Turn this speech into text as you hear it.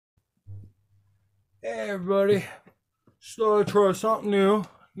Hey everybody, just thought I'd try something new,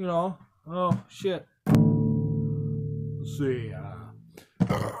 Oh shit. Let's see,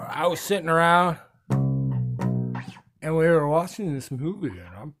 I was sitting around and we were watching this movie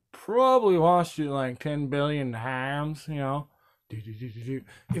and I probably watched it like 10 billion times.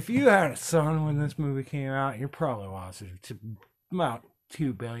 If you had a son when this movie came out, you probably watched it about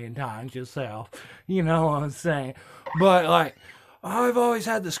 2 billion times yourself. You know what I'm saying? But like, I've always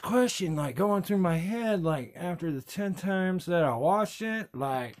had this question like going through my head like after the 10 times that I watched it.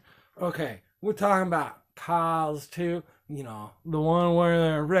 Like, okay, we're talking about Cars 2, the one where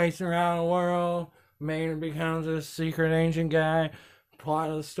they're racing around the world. Maynard becomes a secret agent guy. Plot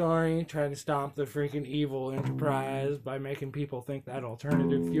of the story, try to stop the freaking evil enterprise by making people think that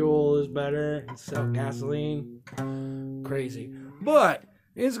alternative fuel is better and sell gasoline. Crazy. But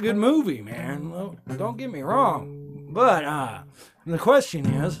it's a good movie, man. Well, don't get me wrong. But the question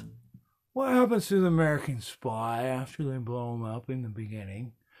is, what happens to the American spy after they blow him up in the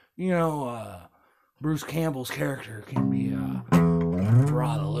beginning? Bruce Campbell's character can be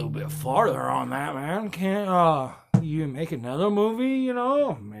brought a little bit farther on that, man. Can't you make another movie?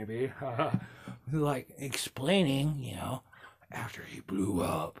 Maybe like explaining, after he blew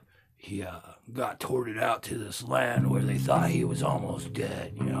up, he got torted out to this land where they thought he was almost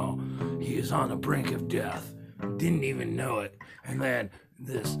dead. He was on the brink of death, didn't even know it, and then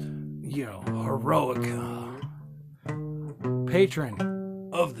this, heroic patron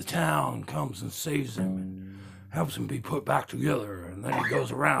of the town comes and saves him and helps him be put back together, and then he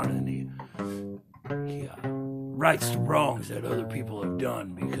goes around and he rights the wrongs that other people have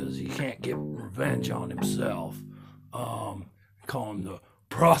done because he can't get revenge on himself. Call him the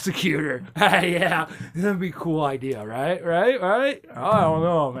prosecutor. Yeah, that'd be a cool idea, right? I don't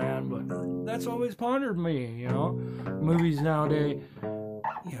know, man, but that's always pondered me, Movies nowadays,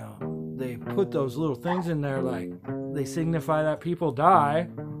 they put those little things in there like they signify that people die,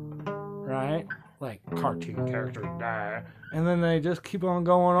 right? Like cartoon characters die, and then they just keep on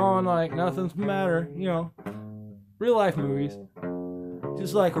going on like nothing's the matter, Real life movies,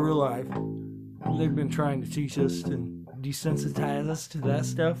 just like real life, they've been trying to teach us and desensitize us to that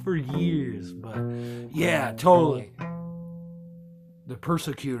stuff for years. But yeah, totally. The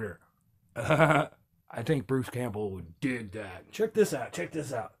Persecutor. I think Bruce Campbell would dig that. Check this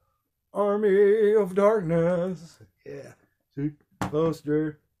out. Army of Darkness. Yeah. See?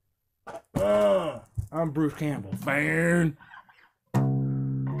 Poster. I'm Bruce Campbell. Fan.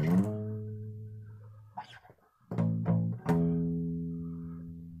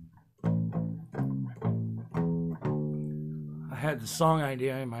 I had the song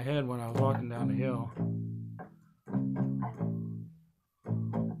idea in my head when I was walking down the hill.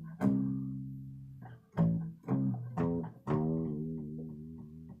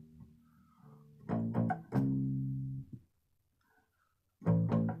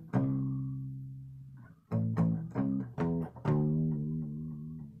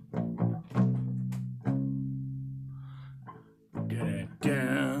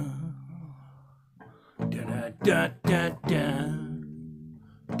 Da da da da da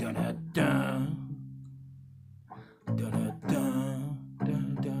da da da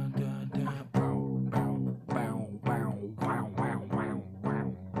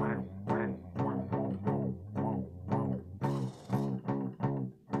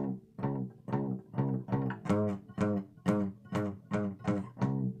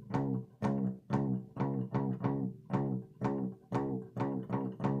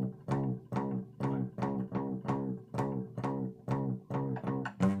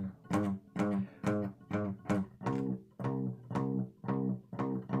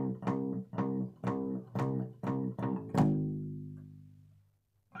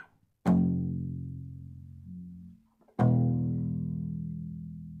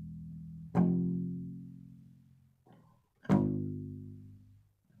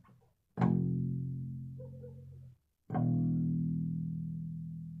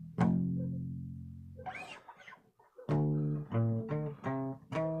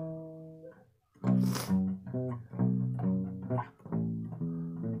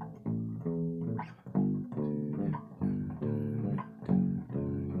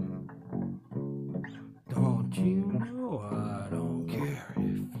Don't you know I don't care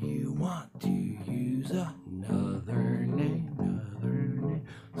if you want to use another name,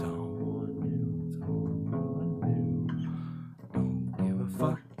 someone new. Don't give a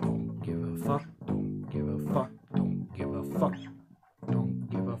fuck, don't give a fuck, don't give a fuck, don't give a fuck, don't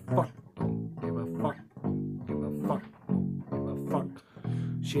give a fuck, don't give a fuck, don't give a fuck, don't give a fuck.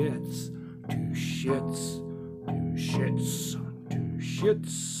 Shits, two shits, two shits, two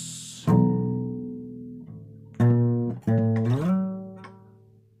shits.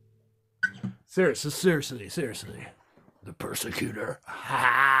 Seriously. The persecutor.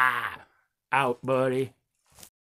 Ha! Out, buddy.